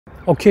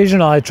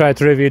Occasionally I try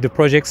to review the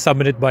projects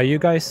submitted by you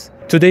guys.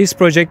 Today's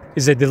project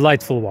is a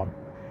delightful one.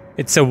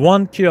 It's a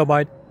 1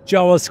 kilobyte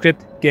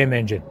JavaScript game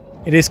engine.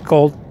 It is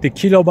called the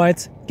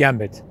Kilobyte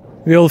Gambit.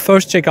 We will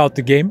first check out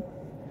the game,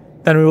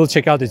 then we will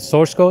check out its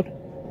source code,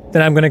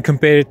 then I'm going to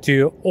compare it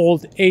to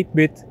old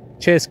 8-bit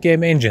chess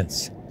game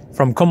engines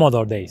from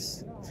Commodore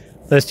days.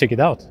 Let's check it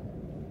out.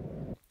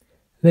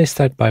 Let's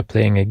start by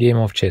playing a game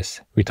of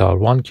chess with our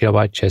 1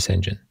 kilobyte chess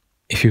engine.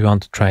 If you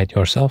want to try it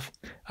yourself,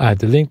 I have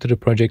the link to the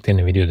project in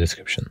the video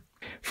description.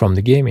 From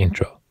the game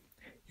intro,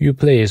 you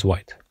play as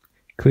white.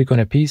 Click on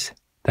a piece,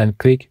 then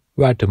click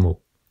where to move.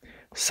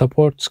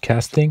 Supports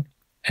castling,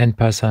 en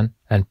passant,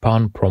 and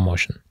pawn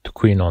promotion to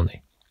queen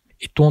only.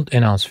 It won't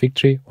announce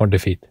victory or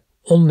defeat,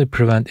 only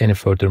prevent any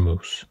further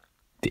moves.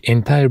 The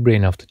entire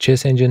brain of the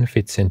chess engine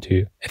fits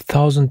into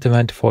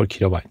 1024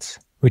 kilobytes,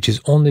 which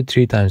is only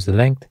 3 times the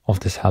length of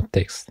this help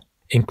text,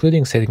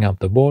 including setting up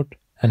the board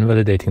and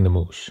validating the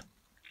moves.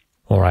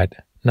 Alright,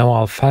 now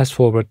I'll fast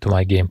forward to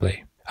my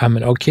gameplay. I'm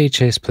an okay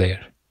chess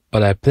player,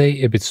 but I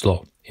play a bit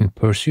slow in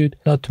pursuit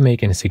not to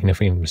make any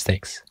significant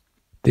mistakes.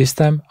 This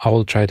time I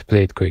will try to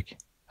play it quick,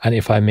 and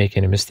if I make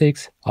any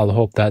mistakes, I'll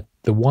hope that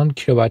the 1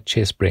 kilobyte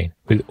chess brain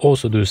will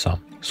also do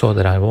some, so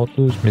that I won't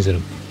lose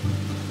miserably.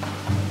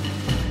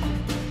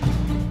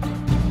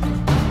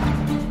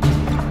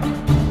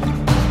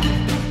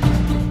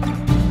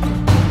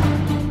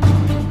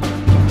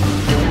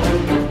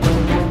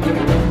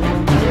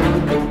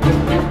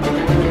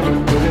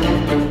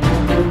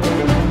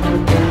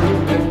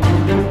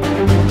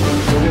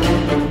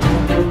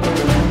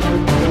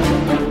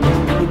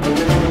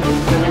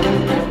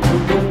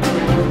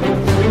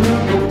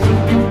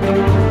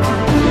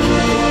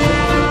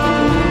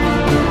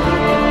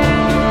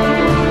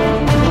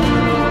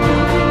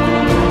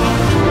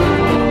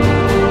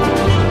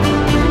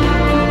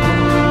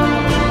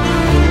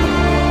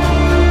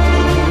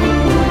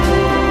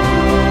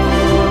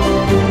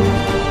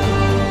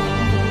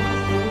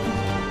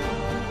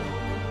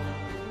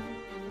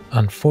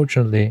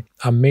 Unfortunately,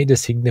 I made a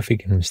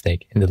significant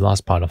mistake in the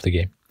last part of the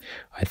game.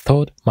 I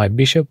thought my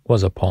bishop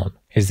was a pawn,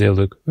 as they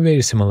look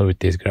very similar with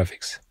these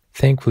graphics.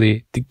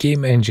 Thankfully, the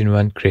game engine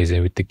went crazy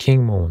with the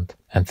king movement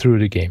and through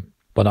the game,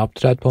 but up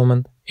to that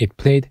moment, it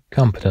played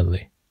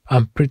competently.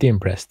 I'm pretty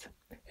impressed.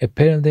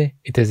 Apparently,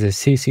 it has a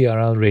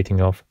CCRL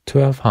rating of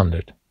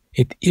 1200.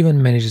 It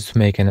even manages to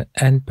make an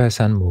en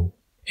passant move.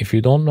 If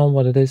you don't know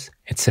what it is,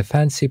 it's a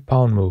fancy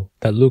pawn move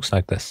that looks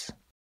like this.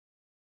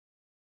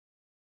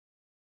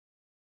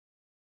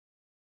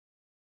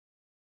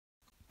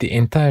 The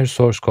entire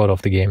source code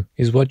of the game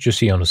is what you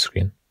see on the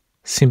screen.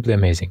 Simply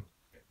amazing.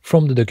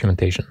 From the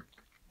documentation,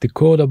 the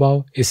code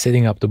above is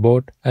setting up the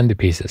board and the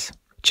pieces,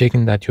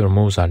 checking that your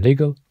moves are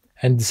legal,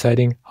 and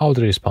deciding how to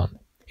respond.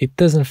 It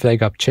doesn't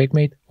flag up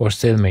checkmate or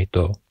stalemate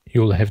though.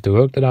 You'll have to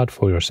work that out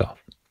for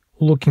yourself.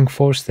 Looking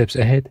 4 steps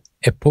ahead,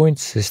 a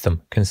points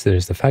system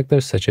considers the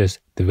factors such as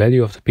the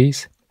value of the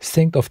piece,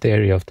 strength of the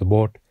area of the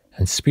board,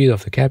 and speed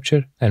of the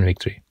capture and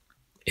victory.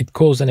 It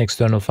calls an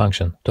external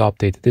function to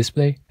update the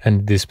display, and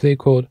the display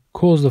code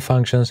calls the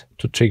functions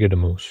to trigger the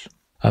moves.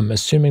 I'm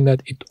assuming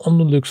that it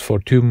only looks for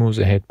 2 moves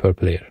ahead per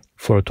player,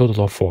 for a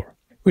total of 4,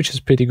 which is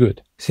pretty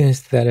good,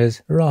 since that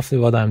is roughly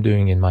what I'm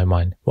doing in my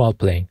mind while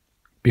playing.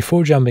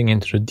 Before jumping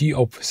into the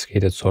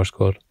de-obfuscated source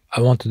code,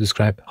 I want to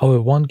describe how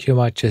a 1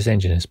 kilobyte chess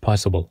engine is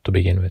possible to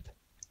begin with.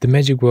 The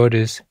magic word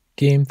is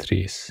game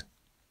trees.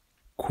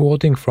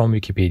 Quoting from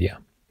Wikipedia,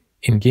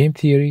 in game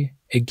theory,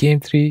 a game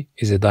tree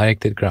is a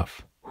directed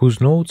graph, whose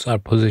nodes are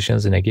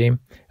positions in a game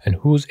and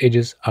whose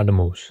edges are the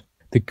moves.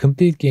 The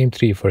complete game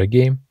tree for a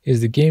game is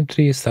the game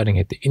tree starting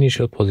at the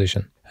initial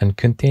position and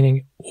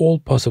containing all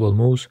possible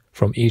moves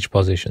from each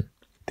position.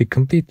 The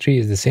complete tree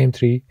is the same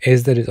tree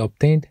as that is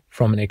obtained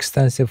from an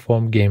extensive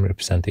form game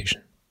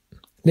representation.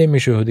 Let me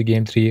show you the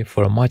game tree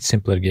for a much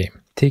simpler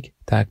game,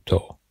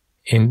 tic-tac-toe.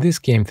 In this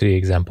game tree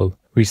example,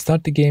 we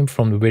start the game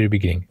from the very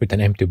beginning with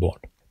an empty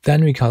board.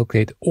 Then we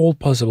calculate all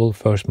possible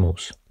first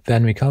moves.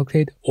 Then we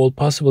calculate all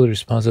possible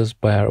responses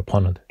by our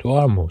opponent to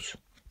our moves.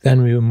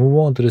 Then we will move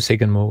on to the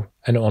second move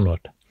and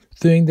onward.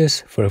 Doing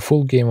this for a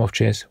full game of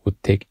chess would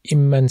take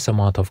immense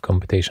amount of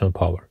computational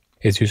power.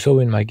 As you saw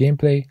in my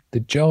gameplay,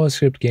 the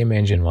JavaScript game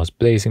engine was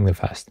blazingly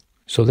fast.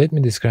 So let me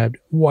describe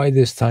why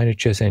this tiny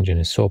chess engine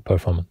is so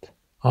performant.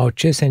 Our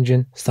chess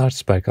engine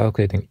starts by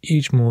calculating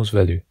each move's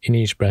value in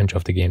each branch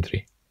of the game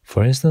tree.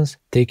 For instance,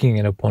 taking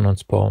an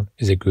opponent's pawn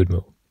is a good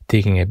move.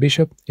 Taking a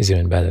bishop is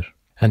even better.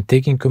 And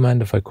taking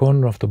command of a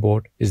corner of the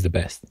board is the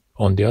best.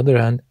 On the other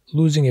hand,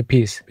 losing a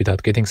piece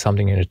without getting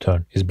something in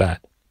return is bad.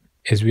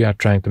 As we are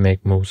trying to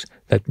make moves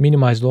that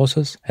minimize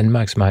losses and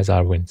maximize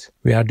our wins,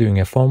 we are doing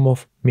a form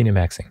of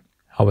minimaxing.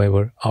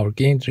 However, our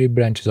game tree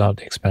branches out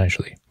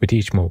exponentially with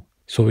each move,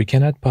 so we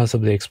cannot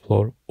possibly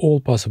explore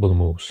all possible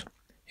moves.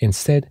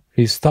 Instead,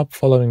 we stop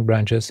following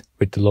branches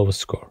with the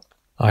lowest score.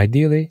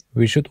 Ideally,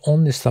 we should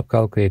only stop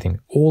calculating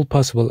all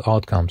possible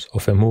outcomes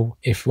of a move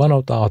if one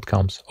of the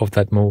outcomes of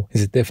that move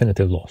is a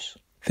definitive loss.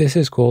 This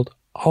is called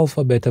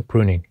alpha-beta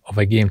pruning of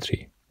a game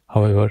tree.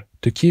 However,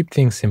 to keep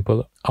things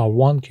simple, Our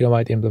 1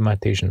 kilobyte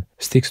implementation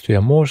sticks to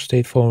a more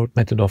straightforward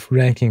method of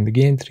ranking the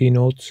game tree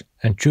nodes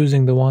and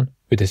choosing the one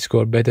with a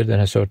score better than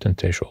a certain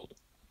threshold.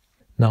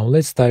 Now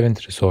let's dive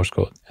into the source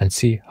code and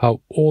see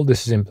how all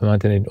this is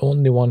implemented in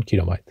only 1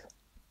 kilobyte.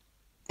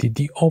 The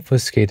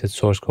de-obfuscated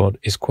source code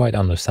is quite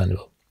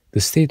understandable. The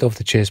state of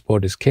the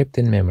chessboard is kept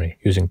in memory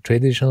using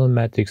traditional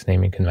matrix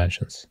naming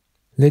conventions.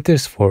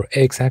 Letters for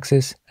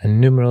x-axis and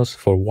numerals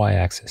for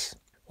y-axis.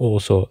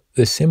 Also,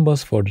 the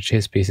symbols for the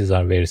chess pieces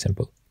are very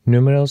simple.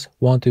 Numerals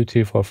 1, 2,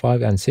 3, 4,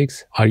 5, and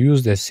 6 are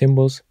used as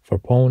symbols for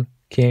pawn,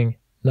 king,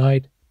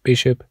 knight,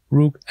 bishop,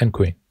 rook, and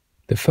queen.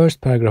 The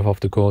first paragraph of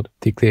the code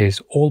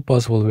declares all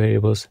possible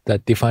variables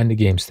that define the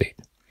game state,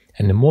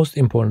 and the most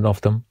important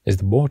of them is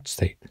the board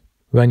state.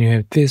 When you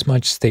have this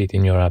much state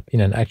in your app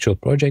in an actual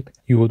project,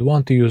 you would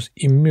want to use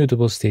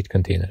immutable state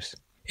containers.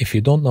 If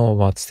you don't know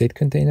about state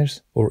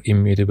containers or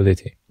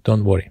immutability,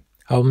 don't worry.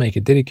 I will make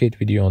a dedicated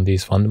video on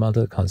these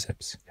fundamental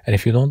concepts. And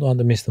if you don't want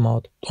to miss them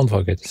out, don't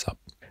forget to sub.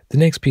 The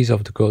next piece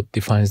of the code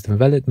defines the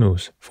valid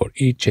moves for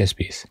each chess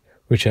piece,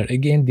 which are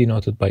again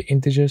denoted by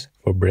integers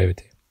for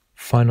brevity.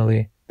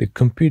 Finally, the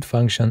compute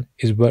function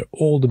is where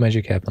all the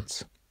magic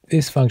happens.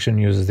 This function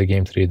uses the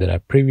game tree that I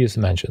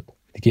previously mentioned.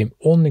 The game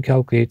only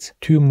calculates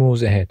 2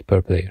 moves ahead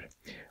per player.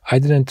 I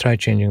didn't try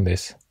changing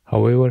this.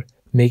 However,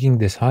 making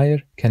this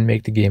higher can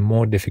make the game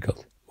more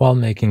difficult, while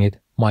making it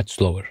much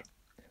slower.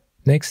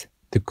 Next,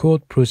 the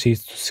code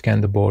proceeds to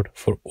scan the board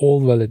for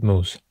all valid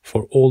moves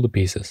for all the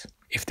pieces.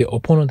 If the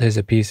opponent has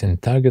a piece in the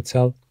target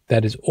cell,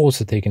 that is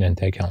also taken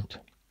into account.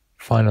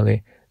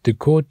 Finally, the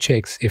code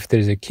checks if there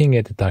is a king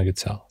at the target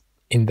cell.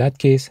 In that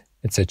case,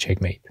 it's a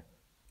checkmate.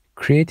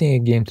 Creating a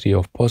game tree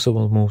of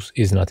possible moves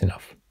is not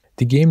enough.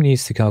 The game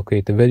needs to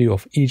calculate the value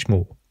of each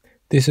move.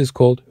 This is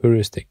called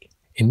heuristic.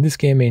 In this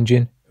game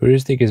engine,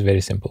 heuristic is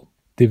very simple.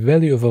 The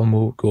value of a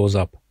move goes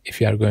up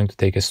if you are going to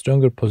take a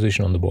stronger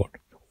position on the board,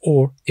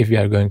 or if you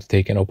are going to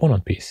take an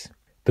opponent piece.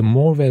 The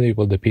more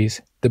valuable the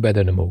piece, the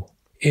better the move.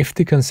 If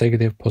the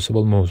consecutive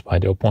possible moves by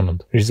the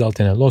opponent result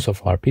in a loss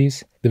of our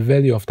piece, the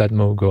value of that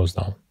move goes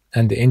down,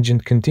 and the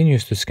engine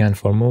continues to scan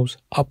for moves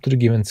up to the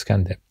given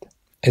scan depth.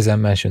 As I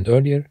mentioned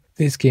earlier,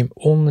 this game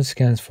only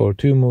scans for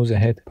 2 moves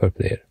ahead per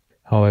player.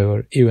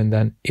 However, even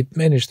then, it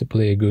managed to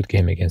play a good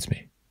game against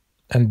me.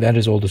 And that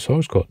is all the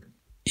source code.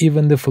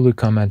 Even the fully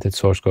commented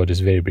source code is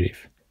very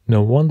brief.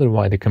 No wonder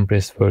why the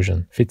compressed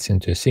version fits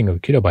into a single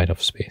kilobyte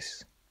of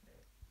space.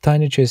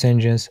 Tiny chess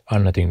engines are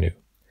nothing new.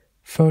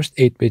 First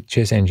 8-bit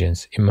chess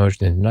engines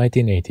emerged in the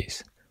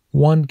 1980s.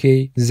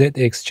 1K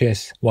ZX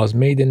Chess was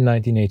made in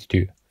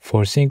 1982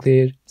 for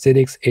Sinclair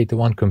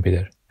ZX81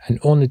 computer and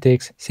only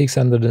takes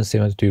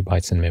 672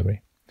 bytes in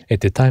memory. At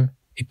the time,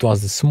 it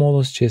was the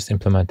smallest chess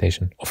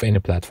implementation of any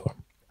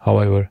platform.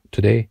 However,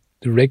 today,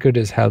 the record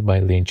is held by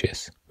Lean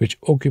Chess, which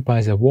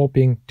occupies a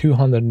whopping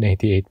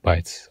 288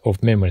 bytes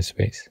of memory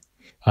space.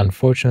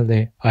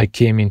 Unfortunately, I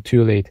came in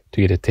too late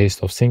to get a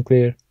taste of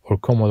Sinclair or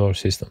Commodore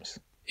systems.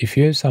 If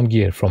you have some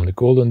gear from the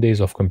golden days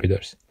of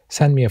computers,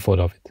 send me a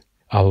photo of it.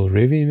 I will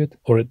review it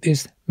or at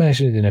least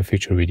mention it in a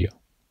future video.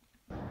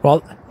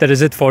 Well, that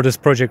is it for this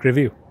project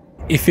review.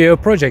 If you have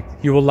a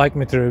project you would like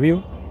me to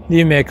review,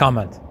 leave me a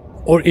comment.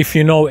 Or if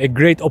you know a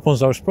great open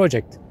source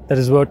project that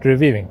is worth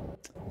reviewing,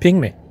 ping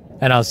me,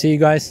 and I'll see you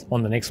guys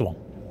on the next one.